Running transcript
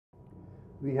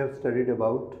we have studied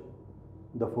about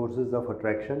the forces of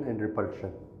attraction and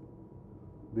repulsion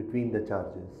between the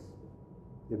charges.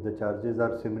 If the charges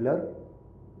are similar,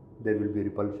 there will be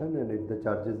repulsion, and if the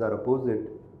charges are opposite,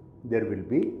 there will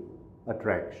be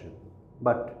attraction.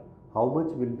 But how much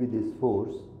will be this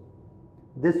force?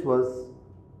 This was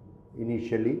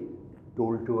initially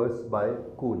told to us by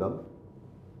Coulomb,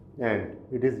 and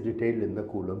it is detailed in the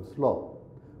Coulomb's law.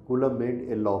 Coulomb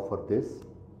made a law for this,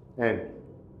 and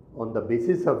on the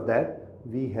basis of that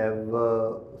we have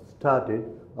started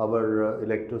our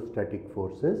electrostatic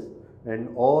forces and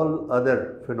all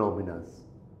other phenomena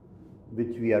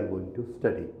which we are going to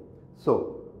study.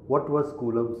 So, what was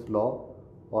Coulomb's law,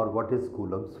 or what is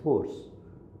Coulomb's force?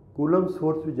 Coulomb's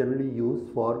force we generally use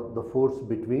for the force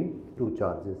between two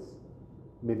charges,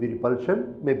 maybe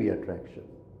repulsion, maybe attraction.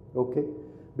 Okay,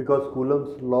 because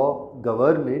Coulomb's law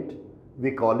govern it,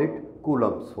 we call it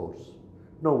Coulomb's force.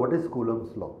 Now, what is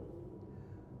Coulomb's law?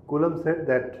 Coulomb said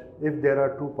that if there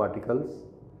are two particles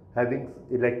having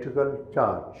electrical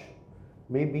charge,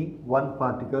 maybe one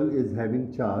particle is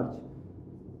having charge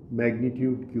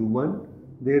magnitude q1,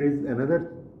 there is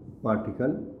another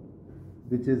particle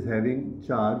which is having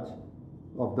charge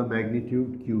of the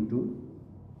magnitude q2,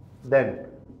 then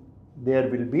there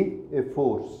will be a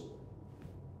force.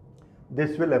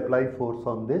 This will apply force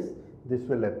on this, this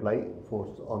will apply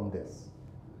force on this.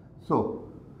 So,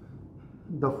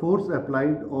 the force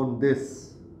applied on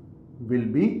this will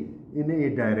be in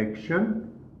a direction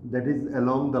that is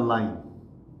along the line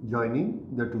joining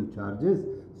the two charges.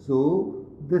 So,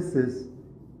 this is,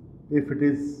 if it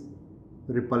is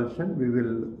repulsion, we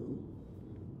will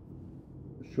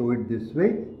show it this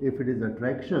way. If it is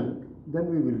attraction, then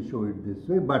we will show it this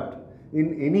way. But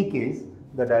in any case,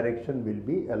 the direction will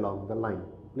be along the line.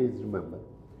 Please remember.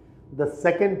 The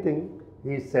second thing,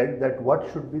 he said that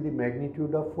what should be the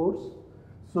magnitude of force?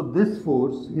 So, this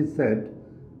force, he said,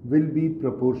 will be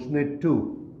proportionate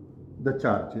to the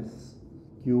charges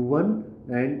q1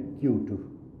 and q2.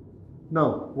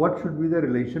 Now, what should be the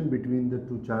relation between the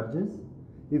two charges?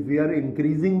 If we are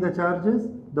increasing the charges,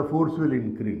 the force will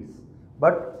increase.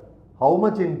 But how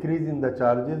much increase in the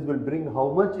charges will bring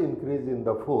how much increase in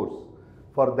the force?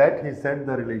 For that, he said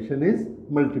the relation is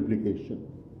multiplication.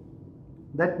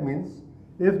 That means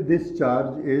if this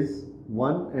charge is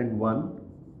 1 and 1,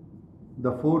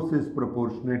 the force is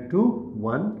proportionate to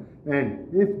 1,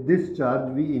 and if this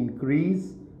charge we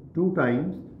increase 2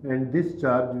 times and this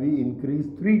charge we increase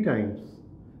 3 times,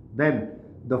 then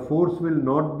the force will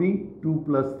not be 2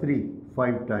 plus 3,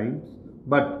 5 times,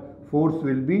 but force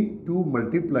will be 2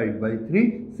 multiplied by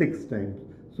 3, 6 times.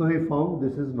 So, he found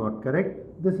this is not correct,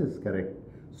 this is correct.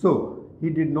 So, he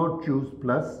did not choose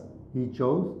plus, he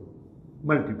chose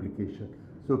multiplication.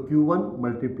 So, q1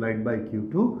 multiplied by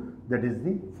q2, that is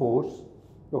the force.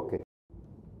 Okay.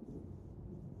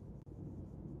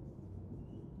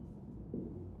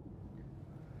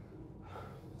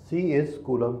 C is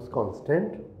Coulomb's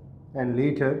constant, and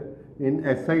later in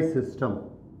SI system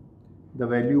the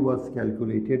value was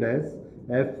calculated as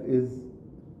F is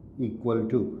equal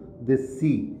to, this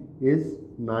C is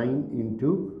 9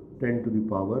 into 10 to the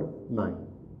power 9,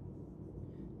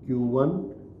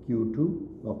 Q1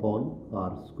 Q2 upon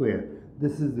R square.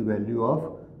 This is the value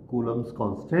of Coulomb's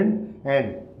constant,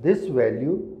 and this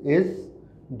value is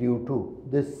due to,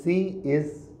 this C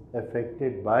is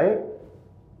affected by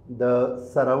the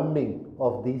surrounding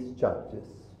of these charges,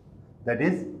 that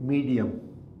is medium.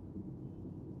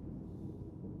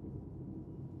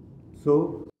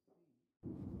 So,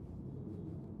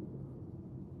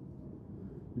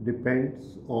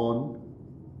 depends on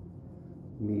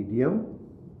medium.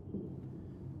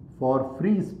 For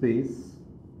free space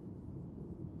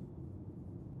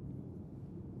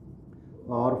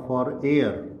or for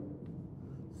air,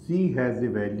 C has a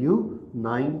value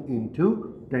 9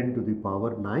 into 10 to the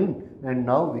power 9, and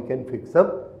now we can fix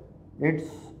up its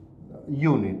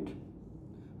unit.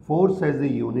 Force has a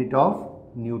unit of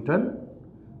Newton,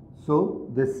 so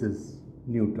this is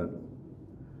Newton.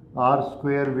 R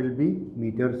square will be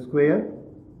meter square,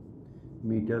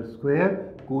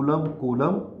 Coulomb,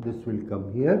 Coulomb, this will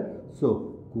come here.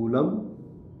 So, Coulomb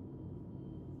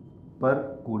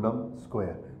per Coulomb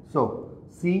square. So,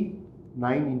 C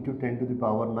 9 into 10 to the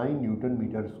power 9 Newton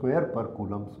meter square per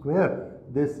Coulomb square.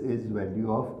 This is value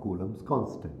of Coulomb's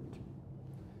constant.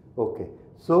 Okay.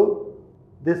 So,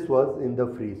 this was in the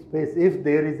free space. If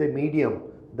there is a medium,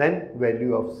 then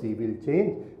value of C will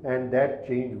change, and that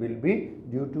change will be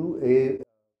due to a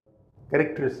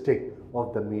characteristic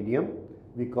of the medium.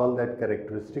 We call that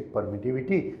characteristic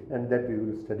permittivity, and that we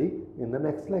will study in the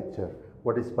next lecture.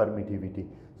 What is permittivity?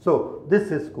 So,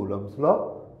 this is Coulomb's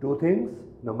law. Two things.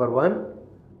 Number one,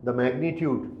 the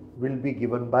magnitude will be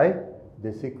given by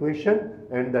this equation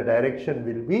and the direction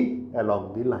will be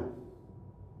along the line,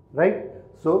 right?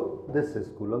 So this is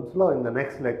Coulomb's law. In the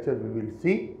next lecture we will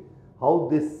see how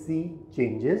this C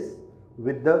changes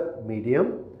with the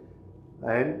medium,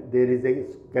 and there is a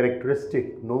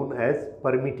characteristic known as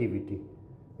permittivity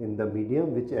in the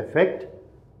medium which affect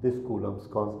this Coulomb's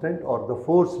constant or the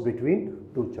force between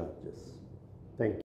two charges.